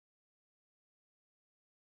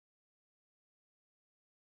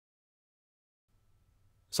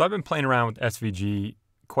So I've been playing around with SVG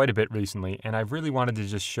quite a bit recently, and I really wanted to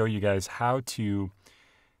just show you guys how to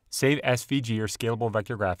save SVG or scalable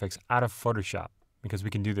vector graphics out of Photoshop, because we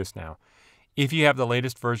can do this now. If you have the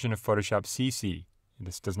latest version of Photoshop CC,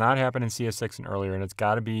 this does not happen in CS6 and earlier, and it's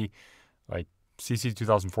got to be like CC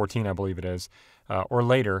 2014, I believe it is, or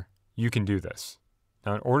later, you can do this.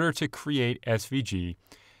 Now, in order to create SVG,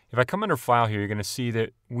 if I come under File here, you're going to see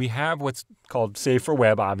that we have what's called Save for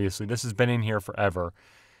Web, obviously. This has been in here forever.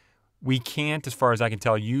 We can't, as far as I can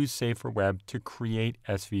tell, use Save for Web to create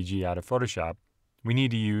SVG out of Photoshop. We need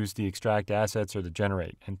to use the Extract Assets or the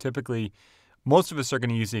Generate. And typically, most of us are going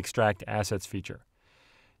to use the Extract Assets feature.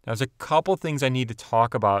 Now, there's a couple things I need to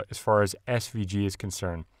talk about as far as SVG is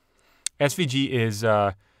concerned. SVG is,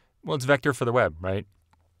 well, it's vector for the web, right?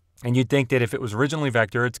 And you'd think that if it was originally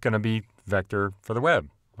vector, it's going to be vector for the web.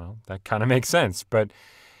 Well, that kind of makes sense. But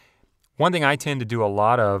one thing I tend to do a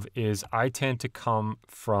lot of is I tend to come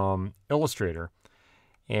from Illustrator,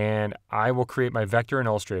 and I will create my vector in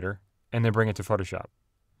Illustrator and then bring it to Photoshop.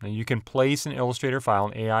 Now, you can place an Illustrator file,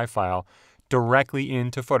 an AI file, directly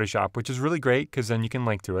into Photoshop, which is really great because then you can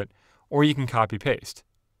link to it, or you can copy paste.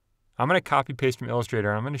 I'm going to copy paste from Illustrator,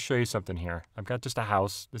 and I'm going to show you something here. I've got just a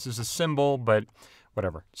house. This is a symbol, but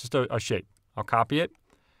whatever. It's just a shape. I'll copy it,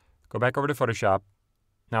 go back over to Photoshop.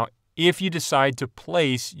 Now, if you decide to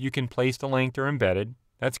place, you can place the linked or embedded.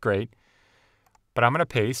 That's great. But I'm going to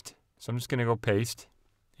paste. So I'm just going to go paste,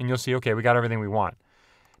 and you'll see, okay, we got everything we want.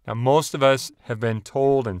 Now, most of us have been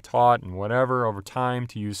told and taught and whatever over time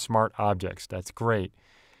to use smart objects. That's great.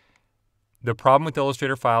 The problem with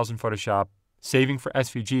Illustrator files in Photoshop saving for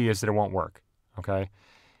SVG is that it won't work, okay?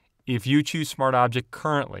 If you choose Smart Object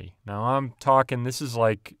currently, now I'm talking, this is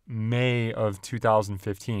like May of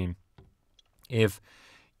 2015. If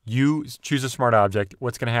you choose a Smart Object,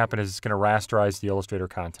 what's going to happen is it's going to rasterize the Illustrator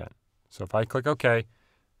content. So if I click OK,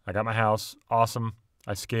 I got my house, awesome.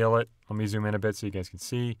 I scale it. Let me zoom in a bit so you guys can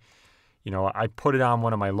see. You know, I put it on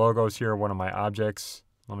one of my logos here, one of my objects.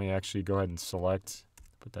 Let me actually go ahead and select,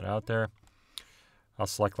 put that out there. I'll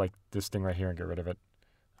select like this thing right here and get rid of it.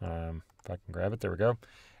 If I can grab it, there we go.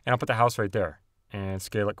 And I'll put the house right there and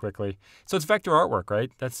scale it quickly. So it's vector artwork, right?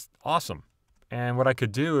 That's awesome. And what I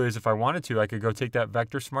could do is if I wanted to, I could go take that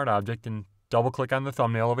vector smart object and double click on the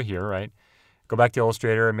thumbnail over here, right? Go back to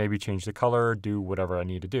Illustrator and maybe change the color, do whatever I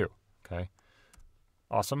need to do, okay?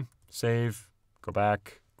 Awesome. Save, go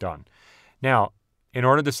back, done. Now, in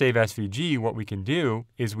order to save SVG, what we can do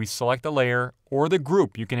is we select the layer or the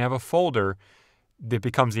group. You can have a folder that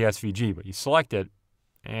becomes the SVG, but you select it,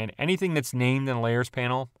 and anything that's named in the Layers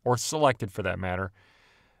panel, or selected for that matter,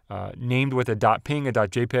 named with a .ping, a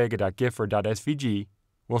 .jpeg, a .gif, or a .svg,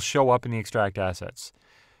 will show up in the Extract Assets.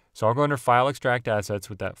 So I'll go under File, Extract Assets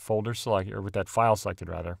with that folder selected, or with that file selected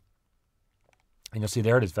rather, and you'll see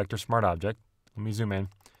there it is, Vector Smart Object. Let me zoom in.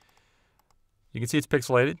 You can see it's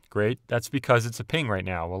pixelated. Great. That's because it's a ping right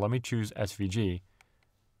now. Well, let me choose SVG,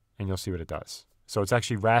 and you'll see what it does. So it's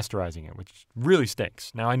actually rasterizing it, which really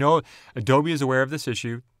stinks. Now, I know Adobe is aware of this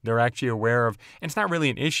issue. They're actually aware of, and it's not really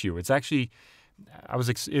an issue. It's actually, it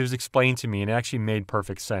was explained to me, and it actually made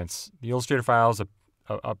perfect sense. The Illustrator file is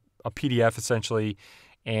a PDF, essentially,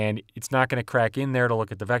 and it's not going to crack in there to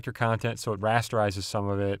look at the vector content, so it rasterizes some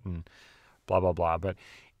of it, and blah, blah, blah. But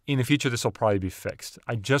in the future, this will probably be fixed.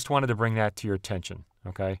 I just wanted to bring that to your attention,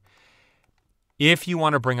 okay? If you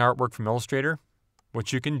want to bring artwork from Illustrator,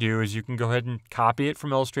 what you can do is you can go ahead and copy it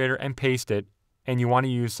from Illustrator and paste it, and you want to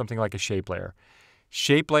use something like a shape layer.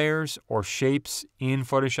 Shape layers or shapes in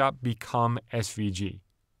Photoshop become SVG.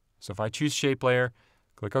 So if I choose shape layer,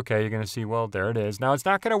 click OK, you're going to see, well, there it is. Now, it's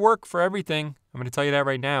not going to work for everything. I'm going to tell you that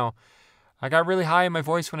right now. I got really high in my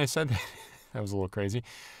voice when I said that. That was a little crazy.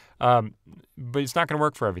 But it's not going to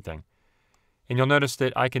work for everything. And you'll notice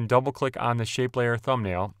that I can double click on the shape layer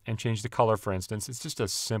thumbnail and change the color, for instance. It's just a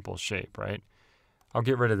simple shape, right? I'll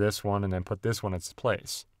get rid of this one and then put this one in its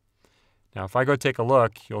place. Now, if I go take a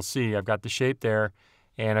look, you'll see I've got the shape there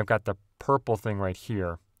and I've got the purple thing right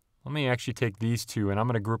here. Let me actually take these two and I'm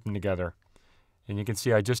going to group them together. And you can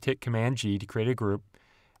see I just hit Command-G to create a group,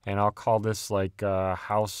 and I'll call this like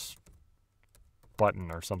house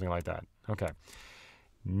button or something like that. Okay.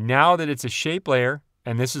 Now that it's a shape layer,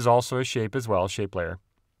 and this is also a shape as well, shape layer,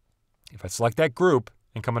 if I select that group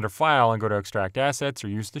and come under File and go to Extract Assets or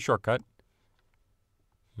use the shortcut,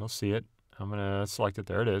 you'll see it. I'm going to select it.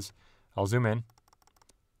 There it is. I'll zoom in.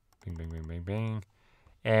 Bing, bing, bing, bing, bing.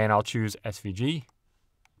 And I'll choose SVG.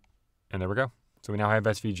 And there we go. So we now have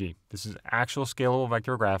SVG. This is actual scalable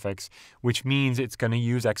vector graphics, which means it's going to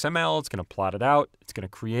use XML. It's going to plot it out. It's going to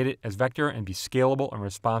create it as vector and be scalable and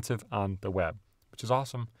responsive on the web, which is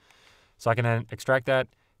awesome. So I can then extract that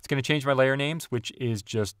It's going to change my layer names, which is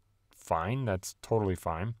just fine. That's totally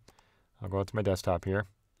fine. I'll go out to my desktop here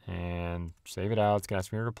and save it out. It's going to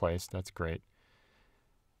ask me to replace. That's great.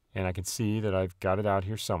 And I can see that I've got it out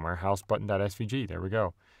here somewhere, housebutton.svg. There we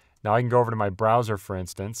go. Now I can go over to my browser, for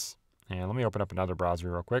instance, and let me open up another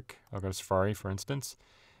browser real quick. I'll go to Safari, for instance,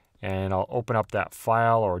 and I'll open up that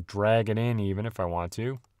file or drag it in even if I want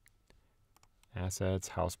to. Assets,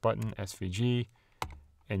 house button, SVG,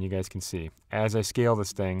 and you guys can see as I scale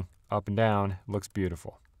this thing up and down, it looks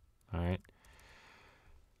beautiful. All right.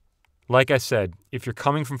 Like I said, if you're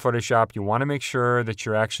coming from Photoshop, you want to make sure that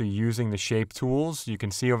you're actually using the shape tools. You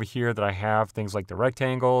can see over here that I have things like the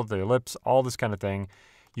rectangle, the ellipse, all this kind of thing.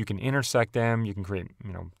 You can intersect them. You can create,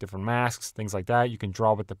 different masks, things like that. You can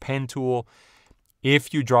draw with the pen tool.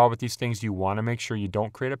 If you draw with these things, you want to make sure you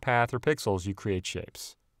don't create a path or pixels. You create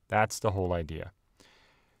shapes. That's the whole idea.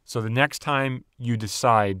 So the next time you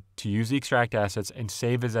decide to use the extract assets and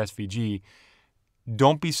save as SVG,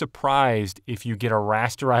 don't be surprised if you get a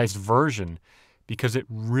rasterized version, because it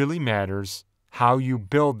really matters how you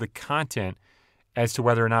build the content as to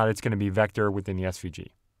whether or not it's going to be vector within the SVG.